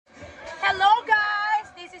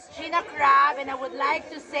and I would like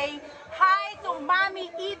to say hi to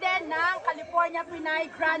Mommy Eden ng California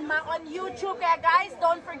Pinay Grandma on YouTube. Kaya guys,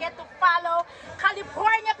 don't forget to follow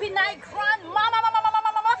California Pinay Grandma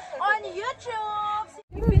on YouTube.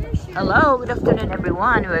 Hello, good afternoon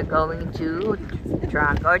everyone. We're going to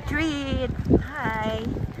trunk or treat. Hi.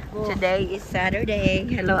 Today is Saturday.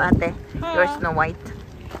 Hello ate. You're Snow White.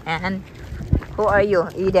 And who are you?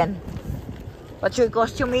 Eden. What's your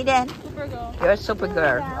costume, Eden? Supergirl. You're a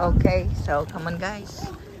Supergirl. Okay, so come on guys.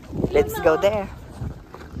 Let's go there.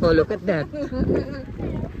 Oh, look at that.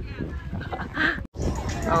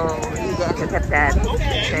 Oh, Eden, look at that.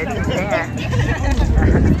 It's there.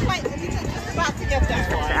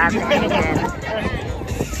 That's Eden.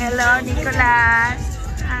 Hello, Nicholas.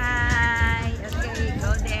 Hi. Okay,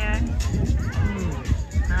 go there.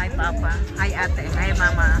 Hi, Papa. Hi, Ate. Hi,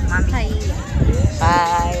 Mama. Mami. Hi.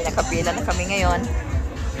 Hi. Nakapila na kami ngayon.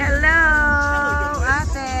 Hello,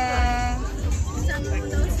 Ate.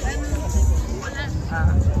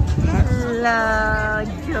 Hello,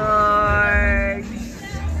 George.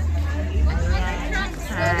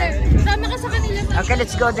 Sama ka sa kanila. Okay,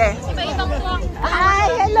 let's go there. Iba-ibang tuwak. Hi,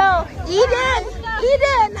 hello. Eden.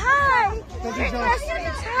 Eden, hi. Your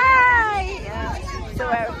classmates, hi. So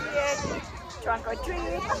we're here. Trunk or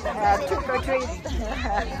treat. Trick or treat.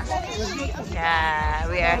 Yeah,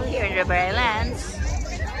 we are here in River Islands.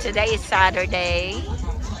 Today is Saturday,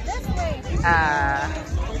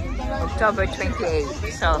 October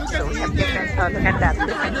 28th. So we have different, oh, look at that,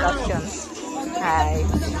 different costumes. Hi.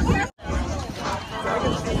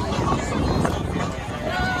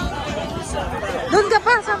 Doon ka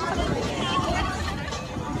pa, sama ka.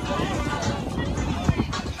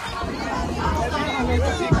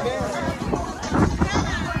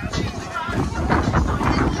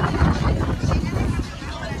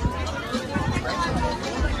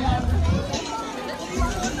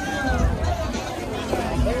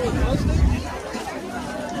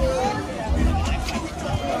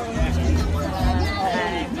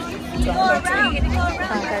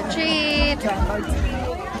 Treat.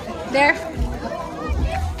 There.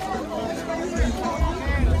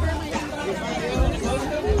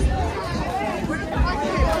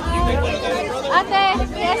 Ate,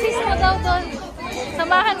 i-assist mo daw doon.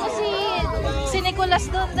 Samahan mo si Nicholas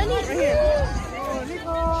doon. Dali.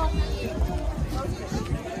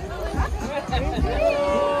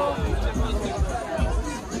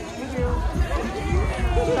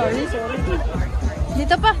 Sorry.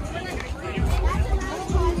 Dito pa.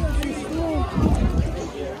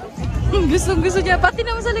 Gusto niya. Pati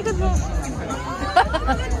naman sa likod mo.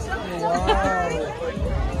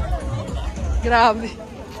 Grabe.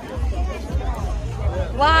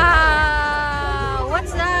 Wow!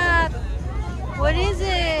 What's that? What is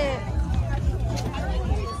it?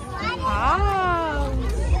 Wow!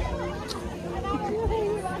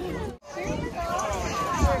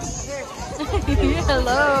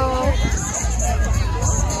 Hello!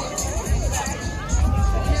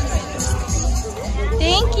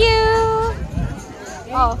 Thank you!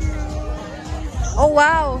 Oh. Oh,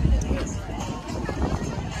 wow!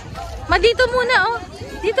 Dito muna, oh.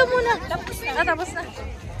 Dito muna. Tapos na.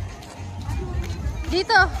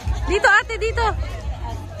 Dito. Dito, ate, dito.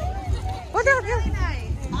 Oh, dito.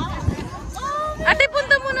 Ate,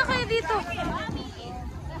 punta muna kayo dito.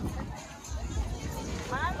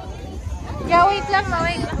 Yeah, wait lang.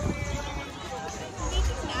 Wait lang.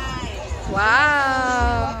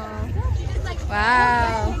 Wow.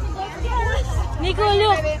 Wow. Nico,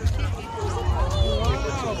 look.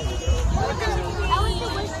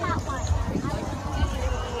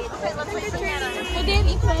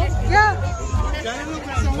 Yeah.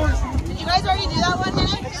 Did you guys already do that one,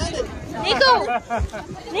 Nico!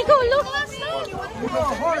 Nico, look!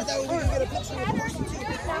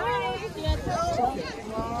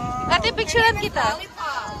 Ate, picturean kita.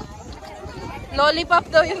 Lollipop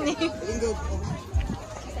daw yung name.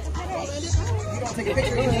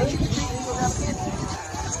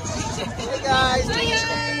 Hey guys.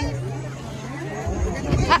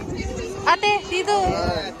 Ate, dito.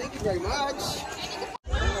 Thank you very much.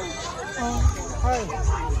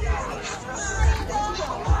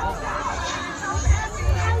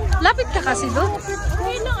 Lapit ka kasi doon.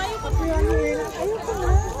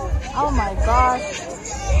 Oh my gosh.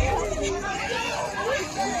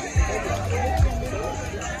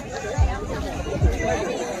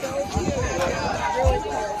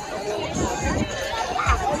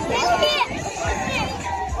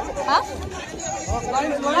 Ha?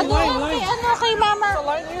 Ano kay mama?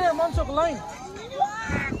 Line here, Mansok, line.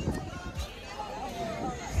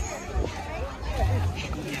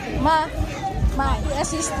 Ma,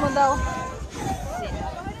 i-assist mo daw.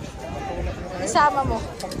 Isama mo.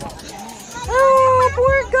 Oh,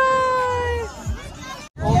 poor guy!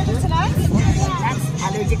 That's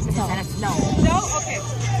allergic to snow. No? Okay.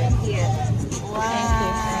 Wow.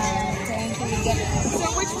 Thank you. So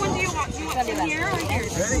which one do you want? Do you want in here or here?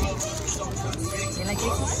 You like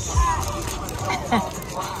this one?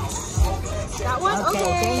 That one?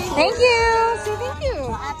 Okay. Thank you. Say thank you.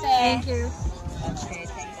 Thank you. Okay,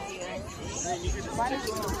 thank you.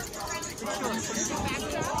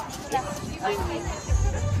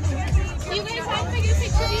 You guys have to get a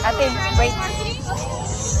picture of you. Ate, wait.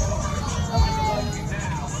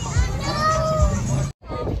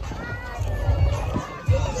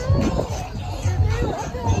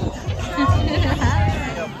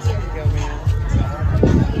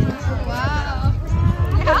 Wow.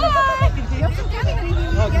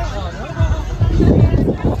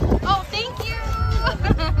 Oh, thank you.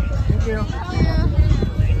 Thank you.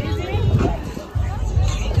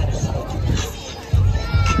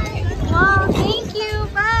 Wow, thank you.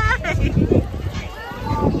 Bye.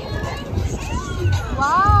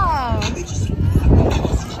 Wow.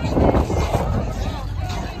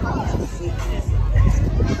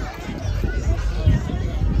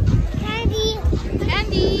 Candy,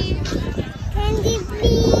 Andy. candy,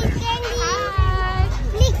 please, candy. Hi.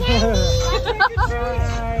 Please, candy.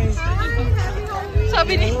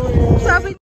 Sabi ni, sabi